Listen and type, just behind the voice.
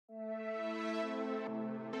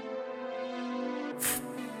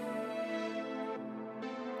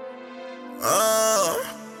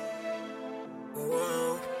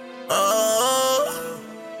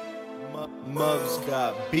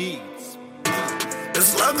Beats.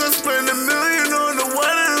 It's like I spent $1 million on the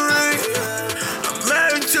wedding ring. I'm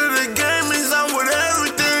married to the game, means I'm with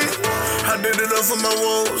everything. I did it all for my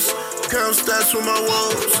woes, count stats with my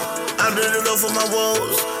woes. I did it all for my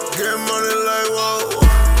woes, get money like whoa.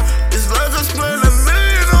 It's like I spent $1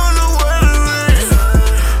 million on the wedding ring.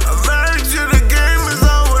 I'm married to the game, means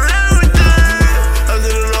I'm with everything. I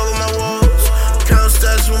did it all for my woes, count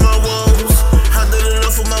stats with my woes. I did it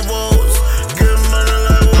all for my woes, get money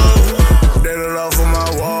like whoa. Did it all for my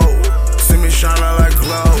woe, see me shining like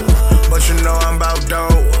glow. But you know I'm about dough.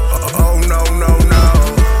 Oh no, no, no.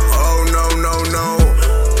 Oh no, no, no.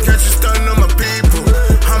 Catch you stunning on my people.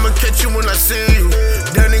 I'ma catch you when I see you.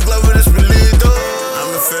 Danny Glover, this Belito. I'm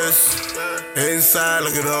the fist. Inside,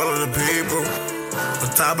 look at all of the people. On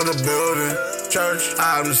top of the building. Church,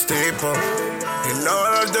 I'm the steeple. You know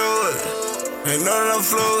what I do it. You know that I'm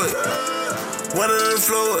fluid. Wetter than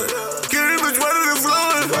fluid. Get it, bitch, wetter than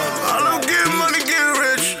fluid. I don't get money, get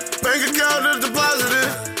rich. Bank account is deposited.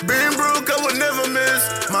 Being broke, I would never miss.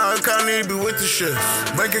 My account need to be with the shit.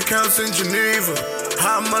 Bank accounts in Geneva.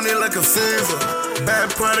 Hot money like a fever.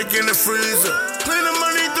 Bad product in the freezer. Clean the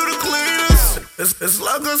money through the cleaners. It's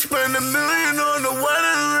like I spent $1 million on the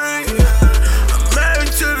wedding ring. I'm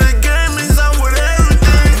married to the game, means I'm with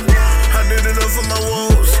everything. I did it all for my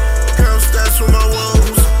woes. Count stats with my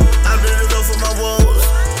woes. I did it all for my woes.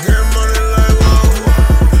 Get money like whoa.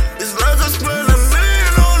 It's like I spent $1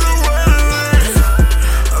 million on the wedding ring.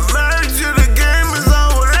 I'm married to the game, means I'm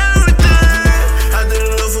with everything. I did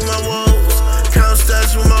it all for my woes. Count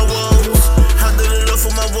stats with my woes. I did it all for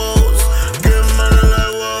my woes. Get money like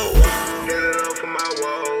whoa. Did it all for my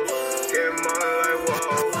woes. Get money like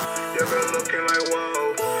whoa. You been looking like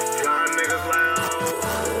whoa. Fly niggas like whoa.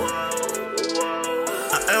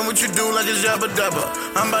 I am what you do like it's Jabba Dabba.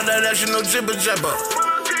 I'm about that action, no jibber jabber.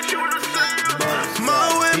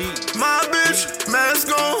 My whip, my bitch,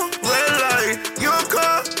 mask on, red light. Your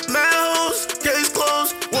car, mad hoes, case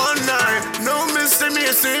closed, one night. No miss, see me,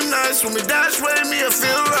 it seem nice. When me dash, rate me, I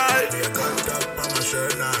feel right. Yeah, gunned up on my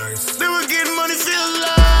shirt, nice. They were getting money, feel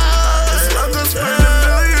like it's like I spent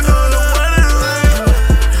 $1 million on the wedding ring.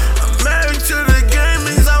 I'm married to the game,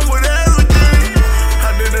 means I'm with everything.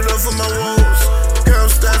 I did it all for my woes,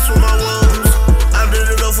 count stats with my woes. I did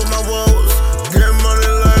it all for my woes, get money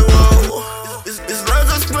like whoa. It's like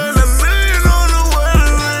I spent $1 million on the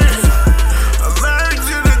wedding ring. I'm married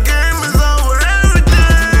to the game, means I'm with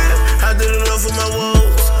everything. I did it all for my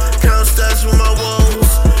woes, count stats with my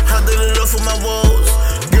woes. I did it all for my woes,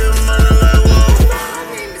 get money like whoa.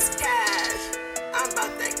 My name is Cash. I'm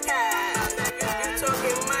about that cash.